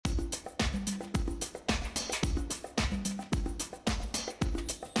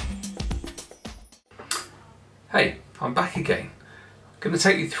Hey, I'm back again. I'm going to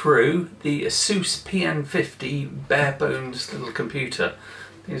take you through the ASUS PN50 bare bones little computer.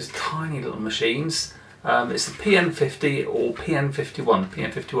 These tiny little machines. It's the PN50 or PN51,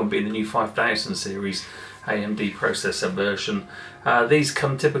 PN51 being the new 5000 series AMD processor version. These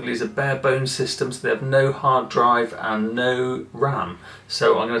come typically as a bare bones system, so they have no hard drive and no RAM.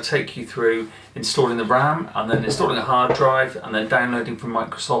 So I'm going to take you through installing the RAM and then installing a hard drive and then downloading from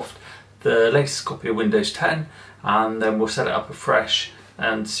Microsoft the latest copy of Windows 10, and then we'll set it up afresh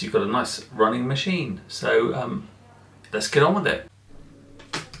and so you've got a nice running machine. So let's get on with it.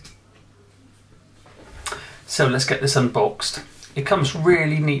 So let's get this unboxed. It comes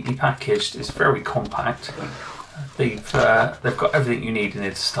really neatly packaged, it's very compact. They've got everything you need in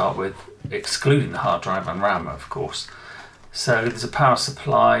it to start with, excluding the hard drive and RAM of course. So there's a power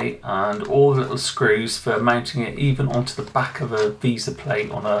supply and all the little screws for mounting it even onto the back of a VESA plate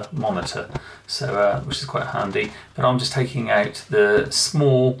on a monitor, so which is quite handy. But I'm just taking out the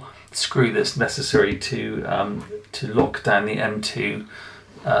small screw that's necessary to lock down the M2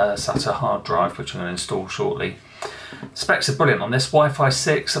 SATA hard drive, which I'm going to install shortly. Specs are brilliant on this. Wi-Fi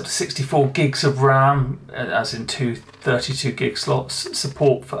 6, up to 64 gigs of RAM, as in two 32 gig slots.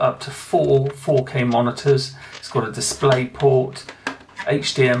 Support for up to 4 4K monitors. It's got a display port,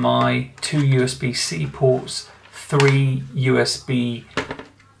 HDMI, 2 USB-C ports, 3 USB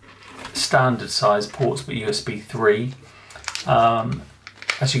standard size ports, but USB 3.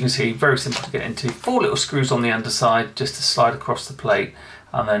 As you can see, very simple to get into. 4 little screws on the underside just to slide across the plate,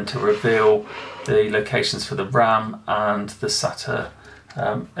 and then to reveal the locations for the RAM and the SATA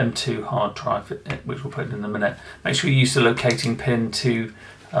M2 hard drive, which we'll put in a minute. Make sure you use the locating pin to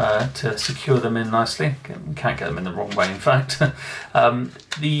secure them in nicely. You can't get them in the wrong way, in fact.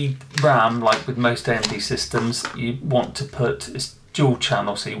 The RAM, like with most AMD systems, you want to put, it's dual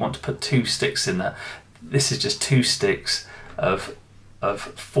channel, so you want to put 2 sticks in there. This is just 2 sticks of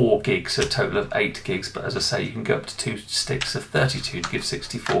 4 gigs, so a total of 8 gigs, but as I say, you can go up to 2 sticks of 32 to give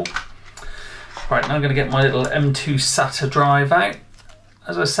 64. Right, now I'm going to get my little M2 SATA drive out.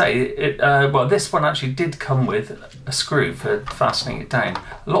 As I say, well, this one actually did come with a screw for fastening it down.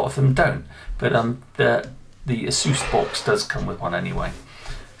 A lot of them don't, but the ASUS box does come with one anyway.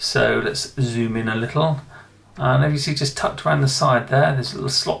 So let's zoom in a little, and as you see, just tucked around the side there's a little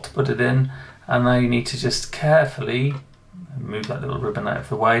slot to put it in, and now you need to just carefully move that little ribbon out of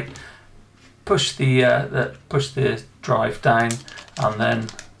the way, push the drive down, and then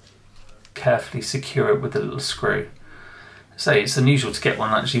carefully secure it with a little screw. Say it's unusual to get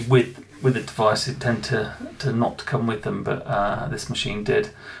one actually with the device. It tend to not come with them, but this machine did.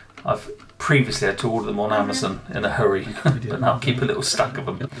 I've previously had to order them on Amazon in a hurry, but now I'll keep a little stack of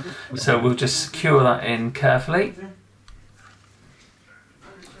them. So we'll just secure that in carefully.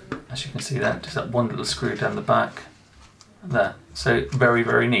 As you can see there, just that one little screw down the back. There, so very,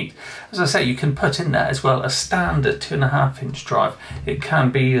 very neat. As I say, you can put in there as well a standard 2.5-inch drive. It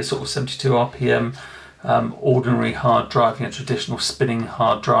can be a sort of 72 RPM ordinary hard drive, traditional spinning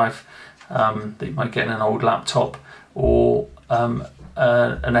hard drive that you might get in an old laptop, or an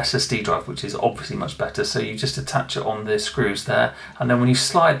SSD drive, which is obviously much better. So you just attach it on the screws there, and then when you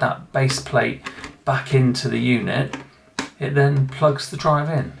slide that base plate back into the unit, it then plugs the drive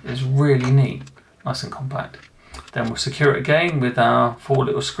in. It's really neat, nice and compact. Then we'll secure it again with our 4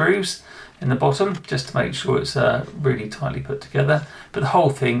 little screws in the bottom, just to make sure it's really tightly put together. But the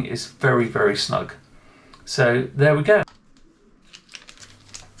whole thing is very, very snug. So there we go.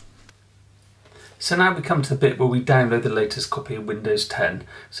 So now we come to the bit where we download the latest copy of Windows 10.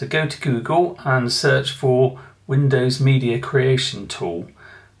 So go to Google and search for Windows Media Creation Tool.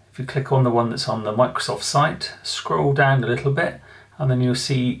 If you click on the one that's on the Microsoft site, scroll down a little bit, and then you'll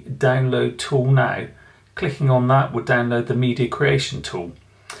see Download Tool Now. Clicking on that will download the Media Creation Tool.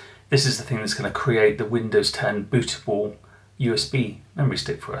 This is the thing that's going to create the Windows 10 bootable USB memory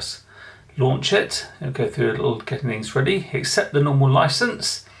stick for us. Launch it, it'll go through a little getting things ready, accept the normal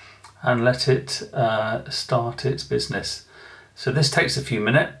license, and let it start its business. So this takes a few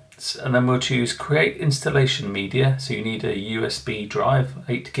minutes, and then we'll choose Create Installation Media. So you need a USB drive,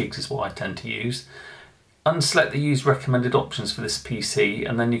 8 gigs is what I tend to use. Unselect the use recommended options for this PC,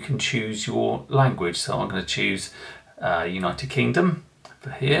 and then you can choose your language. So I'm going to choose United Kingdom for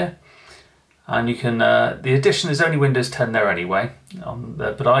here, and you can the edition is only Windows 10 there anyway,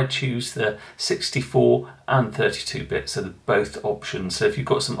 but I choose the 64 and 32-bit, so they're both options. So if you've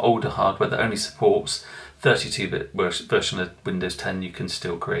got some older hardware that only supports 32-bit version of Windows 10, you can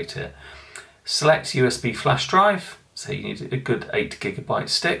still create it. Select USB flash drive, so you need a good 8 GB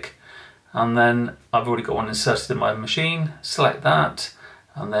stick. And then I've already got one inserted in my machine. Select that,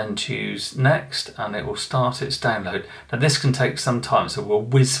 and then choose next, and it will start its download. Now this can take some time, so we'll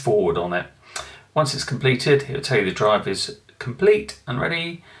whiz forward on it. Once it's completed, it'll tell you the drive is complete and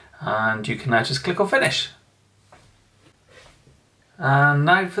ready, and you can now just click on finish. And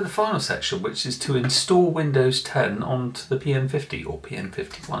now for the final section, which is to install Windows 10 onto the PN50 or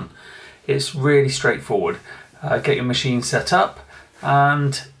PN51. It's really straightforward. Get your machine set up,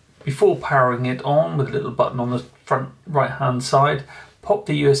 and before powering it on with a little button on the front right hand side, pop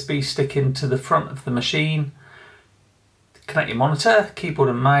the USB stick into the front of the machine, connect your monitor, keyboard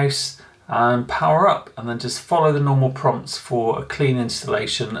and mouse, and power up, and then just follow the normal prompts for a clean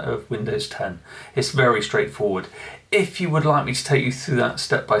installation of Windows 10. It's very straightforward. If you would like me to take you through that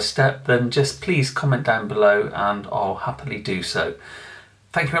step by step, then just please comment down below and I'll happily do so.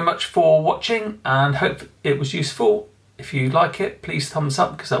 Thank you very much for watching and hope it was useful. If you like it, please thumbs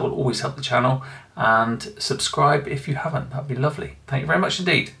up because that will always help the channel, and subscribe if you haven't. That'd be lovely. Thank you very much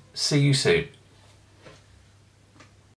indeed. See you soon.